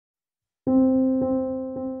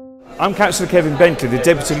I'm Councillor Kevin Bentley, the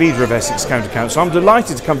Deputy Leader of Essex County Council. I'm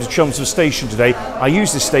delighted to come to Chelmsford Station today. I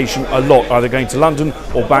use this station a lot, either going to London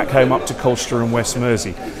or back home up to Colchester and West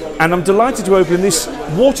Mersey. And I'm delighted to open this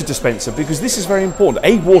water dispenser because this is very important.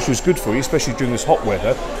 A, water is good for you, especially during this hot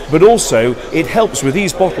weather, but also it helps with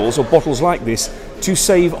these bottles, or bottles like this, to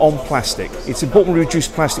save on plastic. It's important to reduce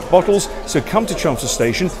plastic bottles, so come to Chelmsford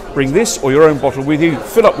Station, bring this or your own bottle with you,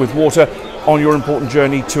 fill up with water on your important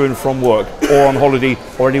journey to and from work, or on holiday,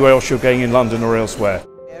 or anywhere else you're going in London or elsewhere.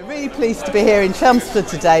 Really pleased to be here in Chelmsford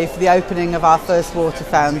today for the opening of our first water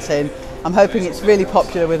fountain. I'm hoping it's really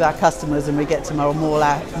popular with our customers and we get to more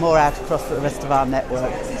out across the rest of our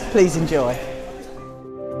network. Please enjoy.